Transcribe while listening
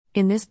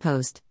In this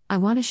post, I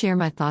want to share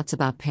my thoughts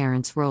about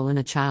parents' role in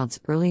a child's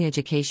early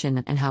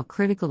education and how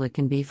critical it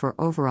can be for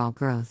overall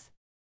growth.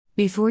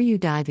 Before you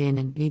dive in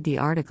and read the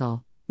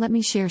article, let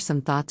me share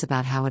some thoughts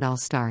about how it all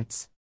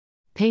starts.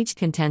 Page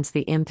contents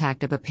the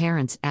impact of a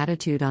parent's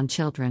attitude on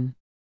children.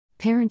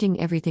 Parenting,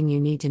 everything you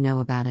need to know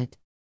about it.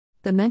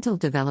 The mental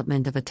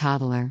development of a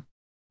toddler.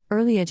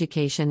 Early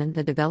education and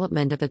the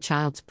development of a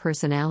child's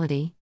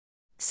personality.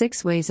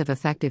 6 ways of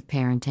effective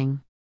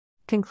parenting.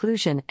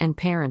 Conclusion and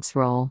parents'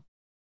 role.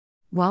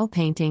 Wall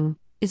painting,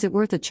 is it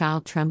worth a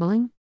child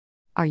trembling?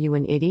 Are you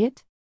an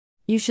idiot?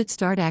 You should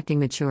start acting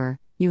mature,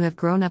 you have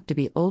grown up to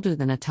be older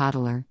than a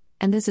toddler,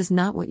 and this is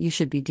not what you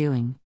should be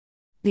doing.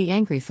 The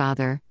angry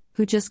father,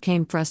 who just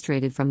came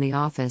frustrated from the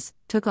office,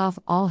 took off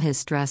all his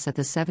stress at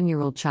the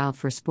 7-year-old child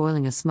for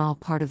spoiling a small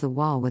part of the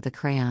wall with a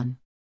crayon.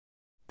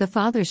 The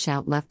father's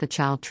shout left the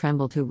child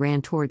trembled, who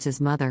ran towards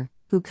his mother,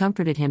 who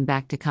comforted him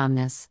back to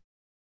calmness.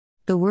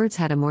 The words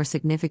had a more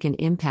significant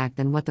impact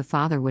than what the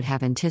father would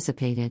have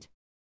anticipated.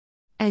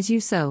 As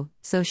you sow,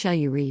 so shall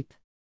you reap.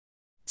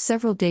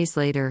 Several days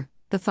later,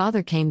 the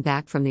father came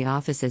back from the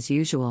office as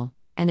usual,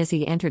 and as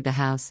he entered the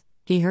house,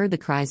 he heard the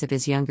cries of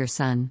his younger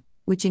son,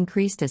 which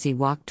increased as he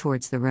walked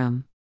towards the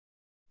room.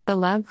 The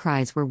loud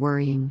cries were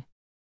worrying.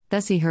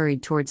 Thus he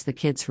hurried towards the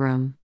kid's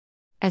room.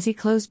 As he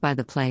closed by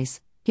the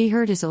place, he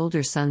heard his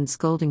older son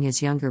scolding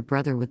his younger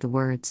brother with the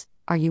words,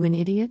 "Are you an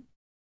idiot?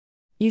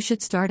 You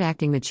should start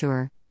acting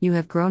mature, you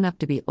have grown up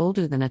to be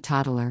older than a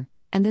toddler,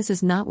 and this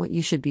is not what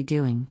you should be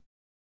doing."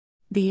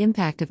 The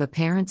impact of a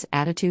parent's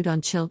attitude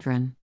on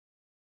children.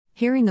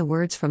 Hearing the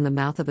words from the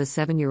mouth of a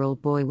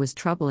 7-year-old boy was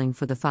troubling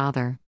for the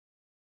father.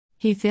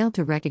 He failed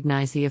to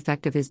recognize the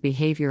effect of his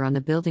behavior on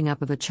the building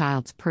up of a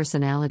child's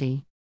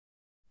personality.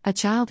 A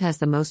child has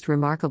the most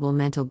remarkable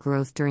mental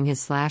growth during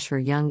his/her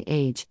young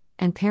age,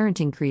 and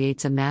parenting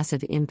creates a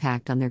massive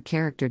impact on their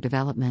character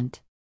development.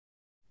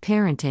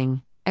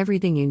 Parenting,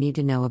 everything you need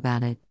to know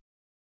about it.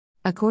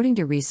 According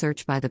to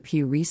research by the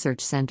Pew Research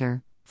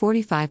Center,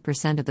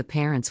 45% of the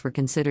parents were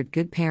considered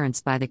good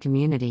parents by the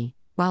community,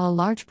 while a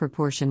large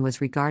proportion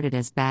was regarded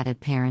as bad at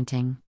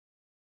parenting.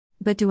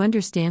 But to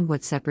understand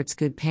what separates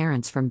good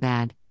parents from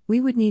bad,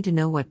 we would need to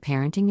know what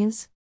parenting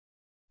is.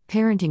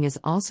 Parenting is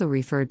also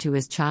referred to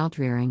as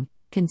child-rearing,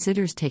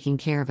 considers taking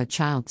care of a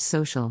child's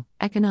social,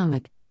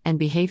 economic, and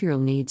behavioral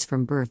needs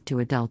from birth to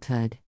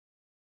adulthood.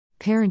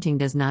 Parenting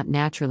does not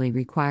naturally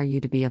require you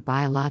to be a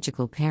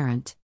biological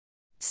parent.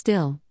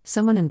 Still,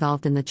 someone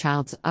involved in the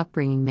child's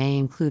upbringing may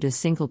include a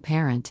single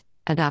parent,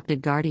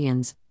 adopted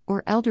guardians,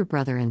 or elder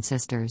brother and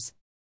sisters.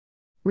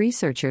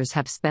 Researchers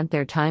have spent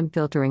their time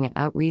filtering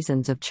out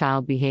reasons of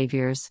child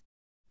behaviors.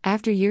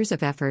 After years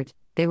of effort,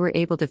 they were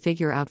able to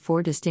figure out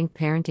 4 distinct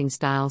parenting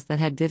styles that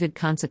had vivid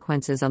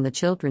consequences on the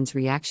children's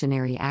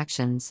reactionary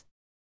actions.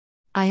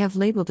 I have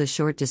labeled a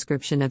short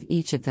description of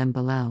each of them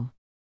below.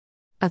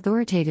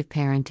 Authoritative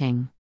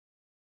parenting.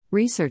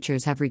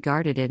 Researchers have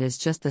regarded it as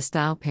just the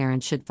style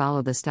parents should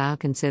follow. The style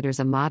considers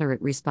a moderate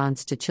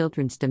response to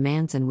children's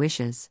demands and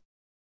wishes.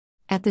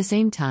 At the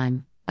same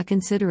time, a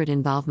considerate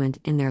involvement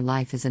in their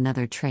life is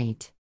another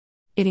trait.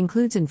 It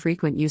includes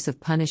infrequent use of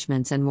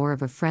punishments and more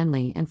of a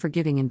friendly and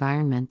forgiving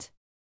environment.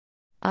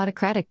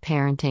 Autocratic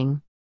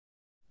parenting.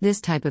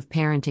 This type of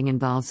parenting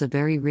involves a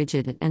very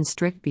rigid and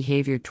strict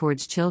behavior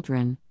towards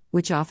children,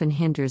 which often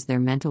hinders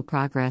their mental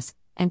progress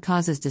and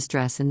causes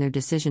distress in their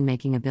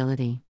decision-making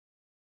ability.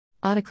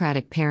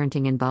 Autocratic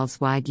parenting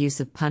involves wide use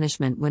of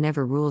punishment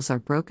whenever rules are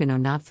broken or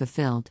not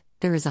fulfilled.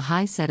 There is a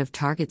high set of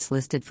targets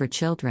listed for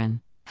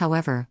children,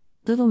 however,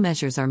 little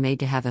measures are made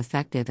to have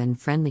effective and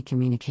friendly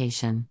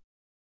communication.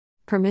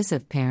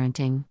 Permissive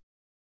parenting.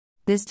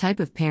 This type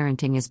of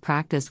parenting is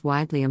practiced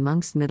widely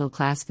amongst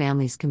middle-class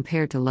families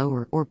compared to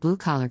lower or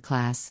blue-collar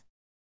class.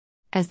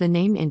 As the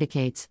name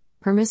indicates,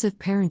 permissive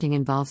parenting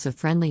involves a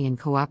friendly and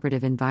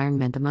cooperative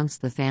environment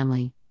amongst the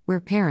family, where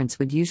parents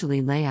would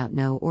usually lay out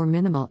no or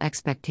minimal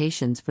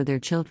expectations for their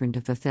children to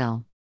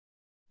fulfill.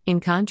 In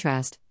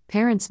contrast,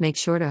 parents make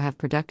sure to have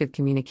productive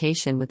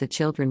communication with the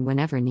children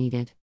whenever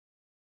needed.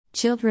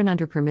 Children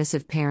under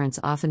permissive parents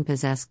often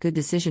possess good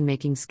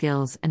decision-making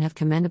skills and have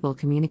commendable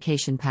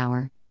communication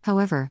power,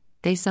 however,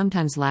 they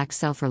sometimes lack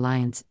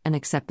self-reliance and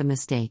accept the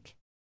mistake.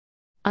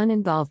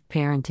 Uninvolved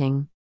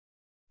parenting.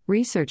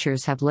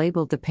 Researchers have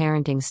labeled the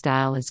parenting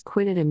style as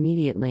quit it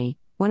immediately.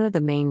 One of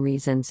the main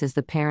reasons is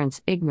the parents'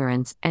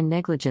 ignorance and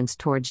negligence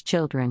towards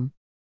children.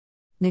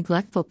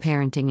 Neglectful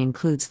parenting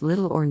includes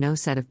little or no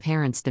set of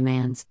parents'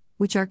 demands,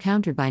 which are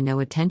countered by no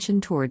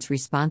attention towards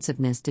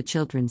responsiveness to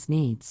children's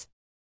needs.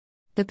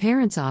 The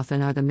parents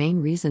often are the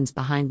main reasons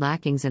behind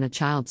lackings in a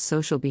child's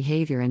social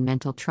behavior and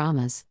mental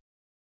traumas.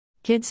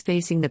 Kids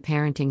facing the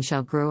parenting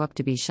shall grow up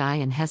to be shy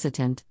and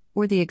hesitant,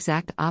 or the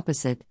exact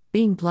opposite,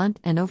 being blunt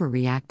and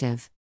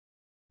overreactive.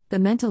 The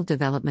mental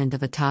development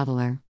of a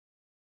toddler.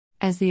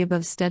 As the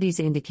above studies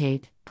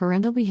indicate,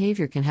 parental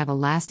behavior can have a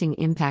lasting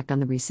impact on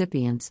the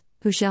recipients,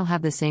 who shall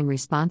have the same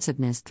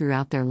responsiveness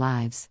throughout their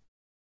lives.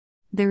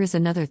 There is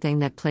another thing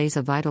that plays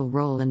a vital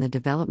role in the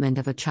development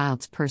of a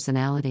child's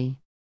personality.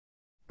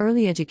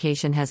 Early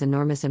education has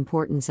enormous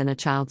importance in a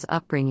child's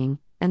upbringing,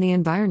 and the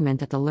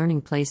environment at the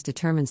learning place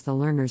determines the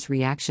learner's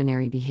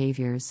reactionary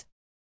behaviors.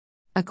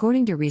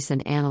 According to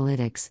recent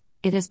analytics,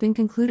 it has been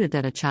concluded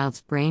that a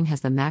child's brain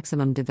has the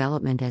maximum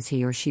development as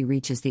he or she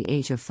reaches the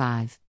age of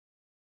 5.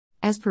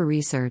 As per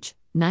research,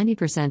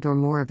 90% or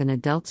more of an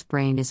adult's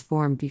brain is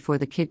formed before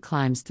the kid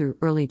climbs through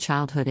early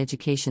childhood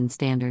education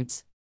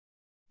standards.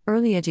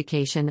 Early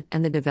education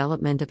and the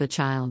development of a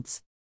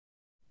child's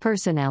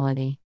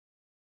personality.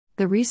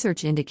 The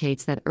research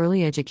indicates that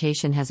early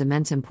education has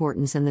immense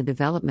importance in the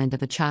development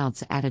of a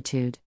child's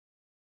attitude.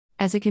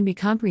 As it can be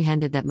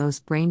comprehended that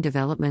most brain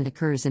development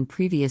occurs in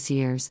previous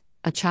years,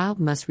 a child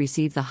must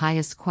receive the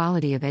highest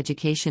quality of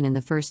education in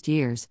the first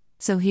years,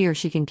 so he or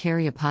she can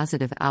carry a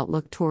positive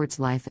outlook towards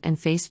life and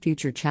face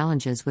future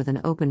challenges with an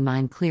open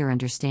mind, clear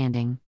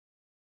understanding.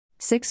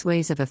 6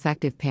 ways of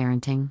effective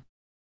parenting.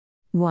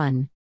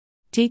 1.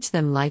 Teach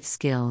them life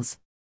skills.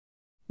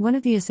 One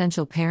of the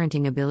essential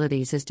parenting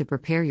abilities is to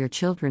prepare your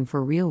children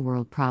for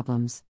real-world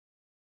problems.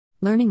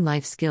 Learning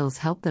life skills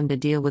help them to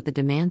deal with the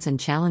demands and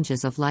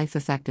challenges of life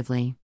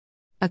effectively.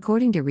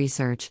 According to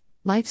research,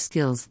 life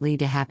skills lead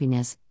to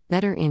happiness,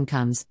 better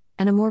incomes,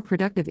 and a more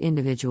productive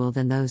individual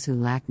than those who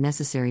lack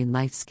necessary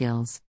life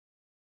skills.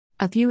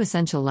 A few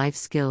essential life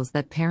skills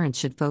that parents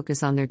should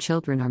focus on their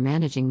children are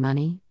managing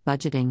money,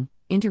 budgeting,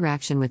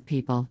 interaction with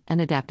people,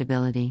 and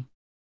adaptability.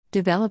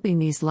 Developing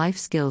these life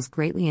skills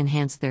greatly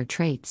enhance their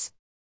traits.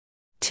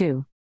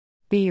 2.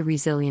 Be a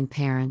resilient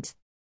parent.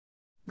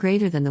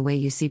 Greater than the way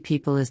you see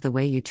people is the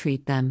way you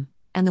treat them,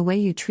 and the way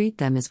you treat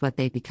them is what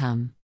they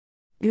become.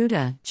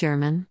 Goethe,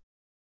 German.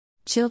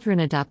 Children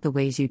adopt the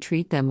ways you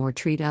treat them or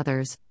treat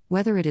others,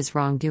 whether it is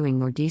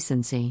wrongdoing or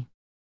decency.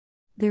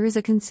 There is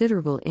a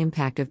considerable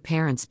impact of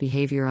parents'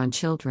 behavior on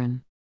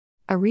children.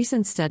 A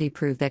recent study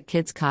proved that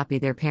kids copy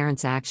their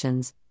parents'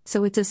 actions,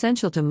 so it's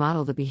essential to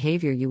model the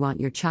behavior you want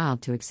your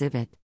child to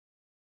exhibit.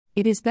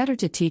 It is better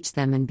to teach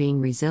them in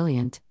being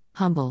resilient,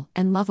 humble,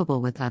 and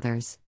lovable with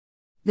others.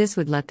 This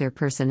would let their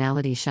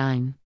personality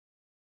shine.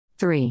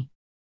 3.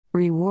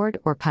 Reward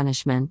or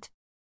punishment.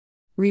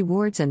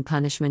 Rewards and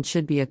punishment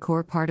should be a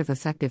core part of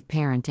effective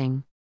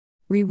parenting.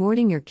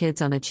 Rewarding your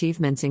kids on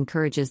achievements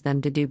encourages them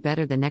to do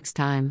better the next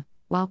time,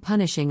 while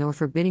punishing or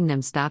forbidding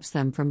them stops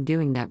them from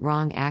doing that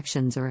wrong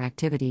actions or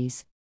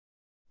activities.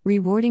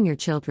 Rewarding your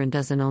children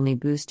doesn't only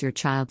boost your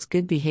child's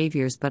good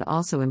behaviors but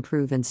also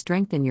improve and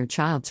strengthen your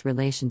child's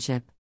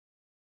relationship.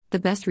 The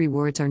best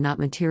rewards are not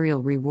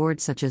material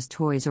rewards such as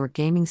toys or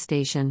gaming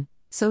station.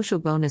 Social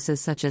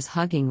bonuses such as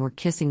hugging or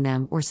kissing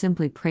them or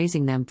simply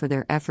praising them for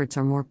their efforts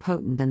are more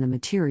potent than the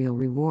material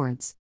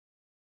rewards.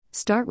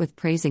 Start with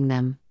praising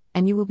them,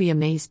 and you will be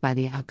amazed by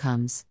the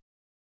outcomes.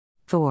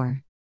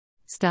 4.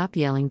 Stop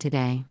yelling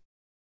today.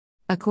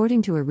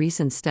 According to a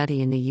recent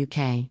study in the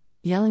UK,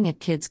 yelling at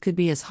kids could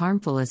be as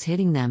harmful as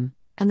hitting them,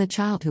 and the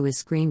child who is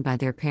screened by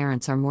their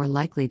parents are more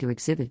likely to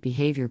exhibit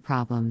behavior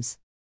problems.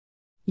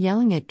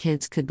 Yelling at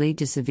kids could lead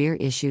to severe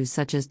issues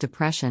such as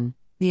depression,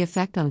 the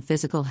effect on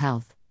physical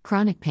health,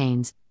 chronic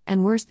pains,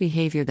 and worse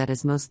behavior that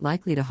is most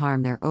likely to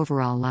harm their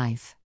overall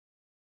life.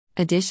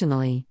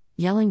 Additionally,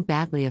 yelling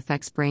badly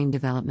affects brain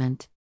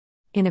development.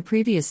 In a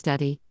previous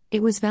study,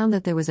 it was found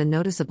that there was a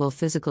noticeable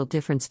physical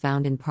difference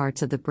found in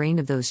parts of the brain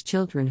of those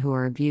children who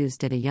are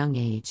abused at a young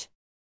age.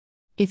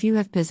 If you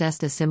have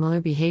possessed a similar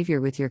behavior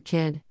with your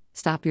kid,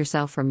 stop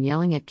yourself from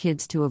yelling at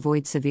kids to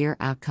avoid severe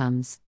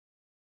outcomes.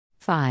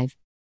 5.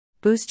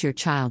 Boost your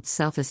child's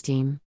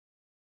self-esteem.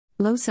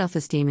 Low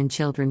self-esteem in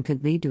children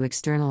could lead to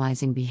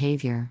externalizing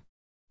behavior.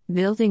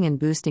 Building and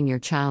boosting your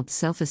child's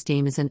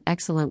self-esteem is an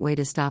excellent way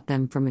to stop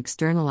them from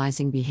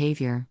externalizing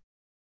behavior.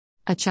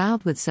 A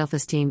child with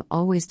self-esteem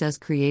always does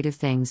creative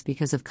things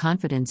because of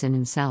confidence in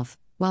himself,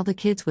 while the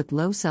kids with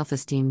low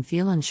self-esteem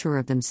feel unsure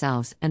of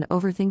themselves and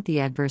overthink the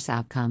adverse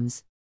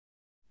outcomes.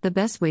 The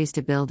best ways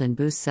to build and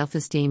boost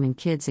self-esteem in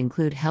kids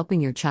include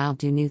helping your child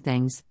do new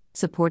things,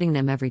 supporting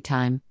them every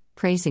time,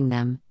 praising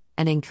them,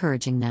 and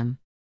encouraging them.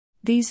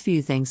 These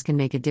few things can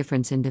make a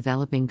difference in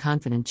developing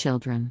confident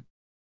children.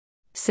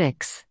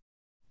 6.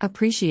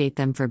 Appreciate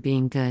them for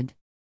being good.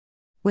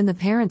 When the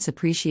parents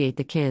appreciate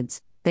the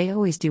kids, they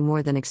always do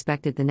more than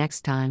expected the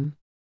next time.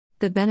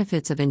 The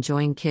benefits of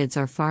enjoying kids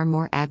are far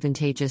more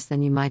advantageous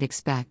than you might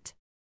expect.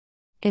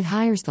 It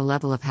higher the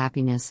level of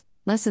happiness,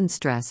 lessens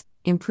stress,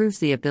 improves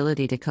the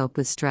ability to cope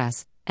with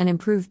stress, and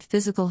improved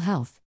physical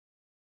health.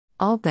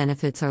 All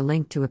benefits are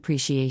linked to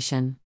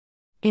appreciation.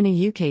 In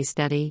a UK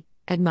study,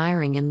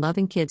 admiring and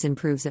loving kids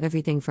improves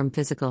everything from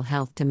physical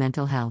health to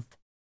mental health.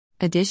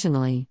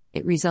 Additionally,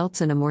 it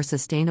results in a more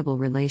sustainable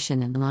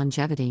relation and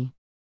longevity.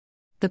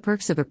 The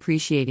perks of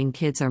appreciating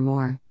kids are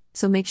more,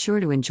 so make sure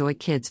to enjoy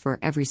kids for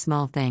every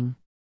small thing.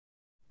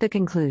 The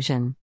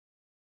conclusion.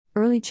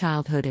 Early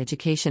childhood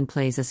education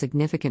plays a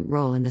significant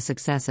role in the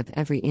success of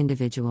every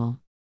individual.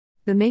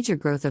 The major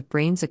growth of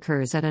brains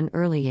occurs at an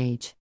early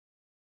age.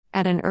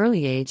 At an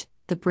early age,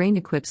 the brain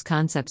equips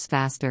concepts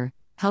faster,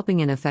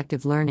 helping in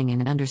effective learning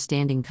and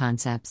understanding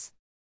concepts.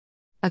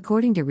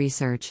 According to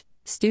research,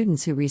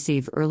 Students who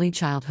receive early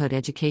childhood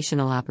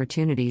educational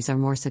opportunities are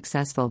more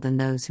successful than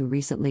those who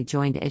recently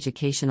joined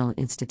educational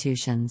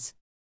institutions.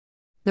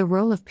 The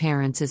role of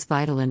parents is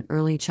vital in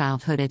early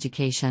childhood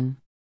education.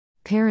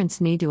 Parents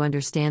need to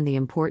understand the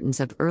importance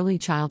of early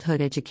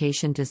childhood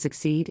education to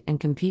succeed and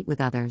compete with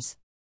others.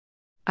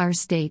 Our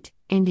state,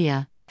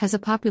 India, has a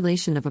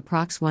population of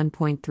approx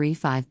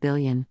 1.35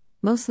 billion,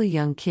 mostly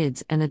young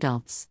kids and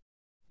adults.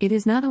 It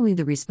is not only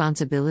the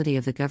responsibility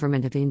of the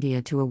Government of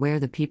India to aware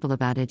the people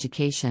about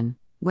education,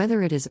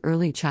 whether it is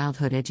early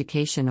childhood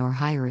education or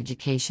higher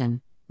education,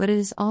 but it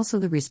is also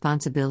the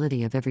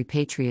responsibility of every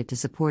patriot to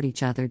support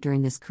each other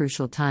during this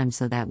crucial time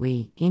so that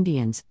we,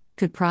 Indians,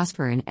 could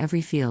prosper in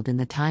every field in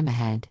the time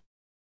ahead.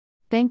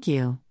 Thank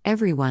you,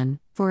 everyone,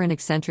 for an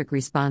eccentric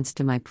response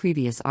to my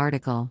previous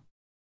article.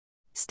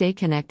 Stay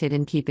connected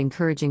and keep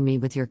encouraging me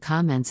with your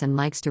comments and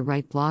likes to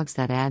write blogs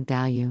that add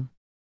value.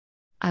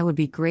 I would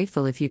be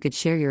grateful if you could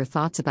share your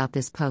thoughts about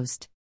this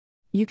post.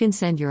 You can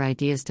send your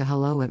ideas to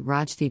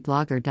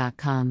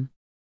hello@rajdeblogger.com.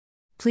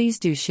 Please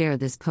do share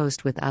this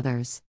post with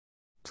others.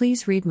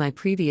 Please read my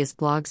previous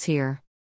blogs here.